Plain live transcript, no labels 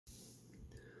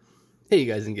Hey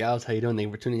guys and gals, how you doing? Thank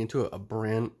you for tuning into a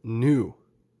brand new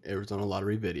Arizona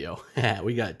Lottery video.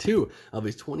 We got two of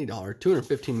these $20,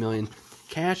 215 million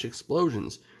cash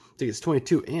explosions. Tickets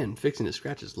 22 and fixing the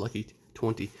scratches, lucky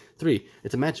 23.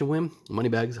 It's a match and win. Money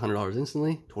bags, $100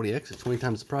 instantly. 20x is 20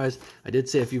 times the prize. I did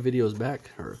say a few videos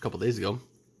back, or a couple days ago,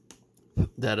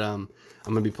 that I'm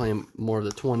going to be playing more of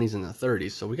the 20s and the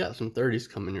 30s. So we got some 30s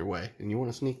coming your way. And you want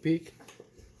a sneak peek?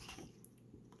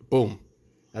 Boom.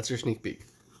 That's your sneak peek.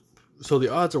 So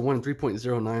the odds are 1 in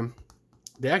 3.09.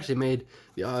 They actually made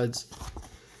the odds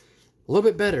a little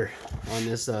bit better on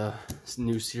this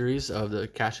new series of the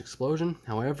Cash Explosion.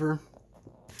 However,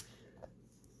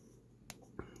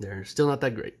 they're still not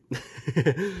that great.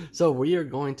 So we are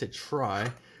going to try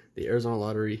the Arizona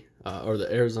Lottery or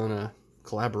the Arizona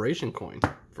collaboration coin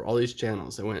for all these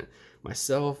channels. I went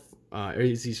myself,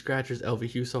 AZ Scratchers,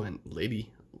 LV Huso, and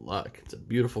Lady Luck. It's a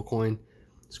beautiful coin.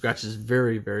 Scratches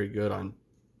very, very good on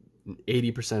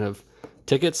 80% of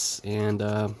tickets, and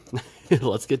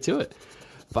let's get to it.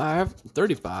 5,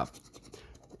 35.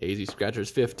 AZ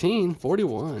Scratchers 15,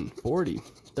 41, 40,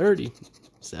 30,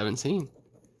 17.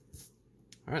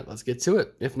 All right, let's get to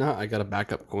it. If not, I got a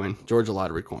backup coin, Georgia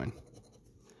Lottery coin.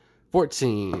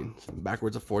 14,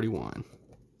 backwards of 41.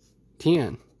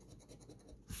 10,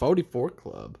 44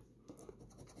 club.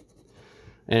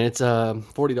 And it's a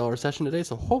 $40 session today,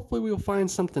 so hopefully we'll find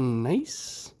something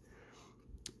nice.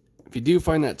 If you do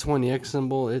find that 20x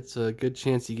symbol, it's a good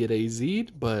chance you get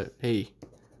AZ'd, but hey,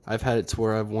 I've had it to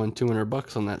where I've won 200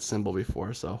 bucks on that symbol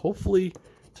before, so hopefully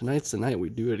tonight's the night we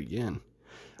do it again.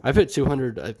 I've hit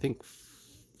 200, I think,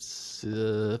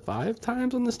 5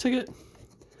 times on this ticket.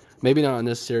 Maybe not on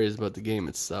this series, but the game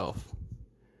itself.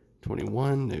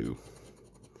 21, no.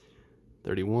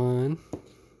 31.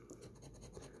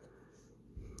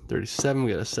 37,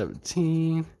 we got a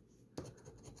 17.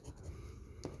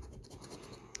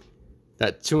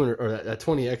 That 200 or that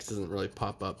 20x doesn't really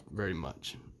pop up very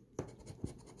much.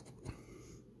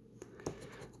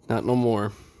 Not no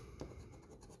more.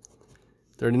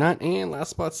 39, and last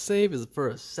spot save is for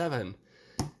a 7.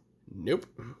 Nope.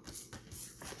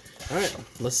 All right,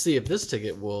 let's see if this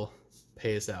ticket will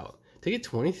pay us out. Ticket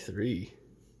 23.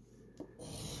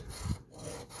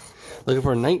 Looking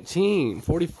for a 19,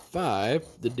 45,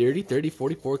 the Dirty 30,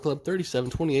 44 Club, 37,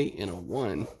 28, and a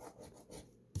 1.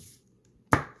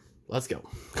 Let's go.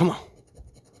 Come on.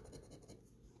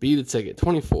 Be the ticket.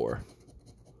 24.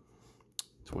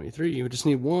 23. You just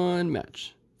need one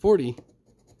match. 40.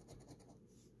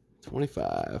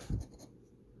 25.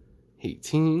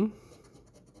 18.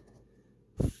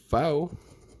 5.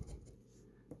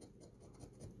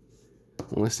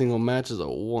 Only single match is a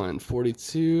 1.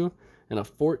 42. And a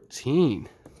 14.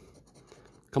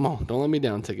 Come on. Don't let me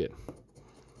down, ticket.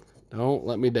 Don't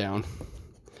let me down.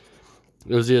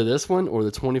 It was either this one or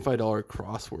the $25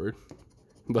 crossword.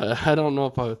 But I don't know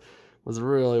if I was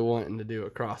really wanting to do a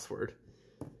crossword.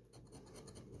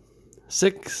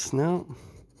 6, no.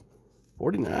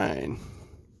 49.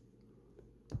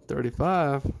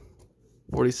 35.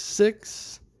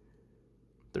 46.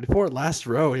 34, last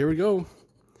row. Here we go.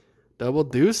 Double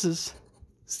deuces.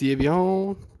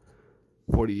 Stevion.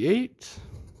 48.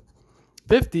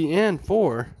 50 and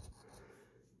 4.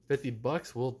 50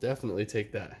 bucks, we'll definitely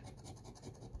take that.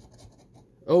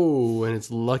 Oh, and it's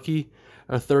lucky.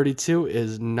 A 32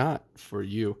 is not for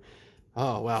you.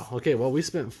 Oh, wow. Okay, well, we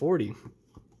spent 40.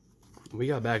 We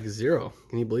got back 0.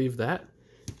 Can you believe that?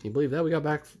 Can you believe that? We got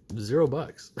back 0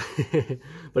 bucks.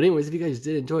 But anyways, if you guys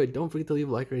did enjoy it, don't forget to leave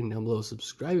a like rating down below.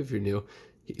 Subscribe if you're new.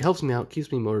 It helps me out,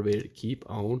 keeps me motivated to keep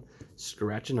on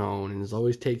scratching on. And as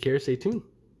always, take care, stay tuned.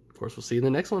 Of course, we'll see you in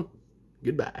the next one.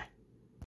 Goodbye.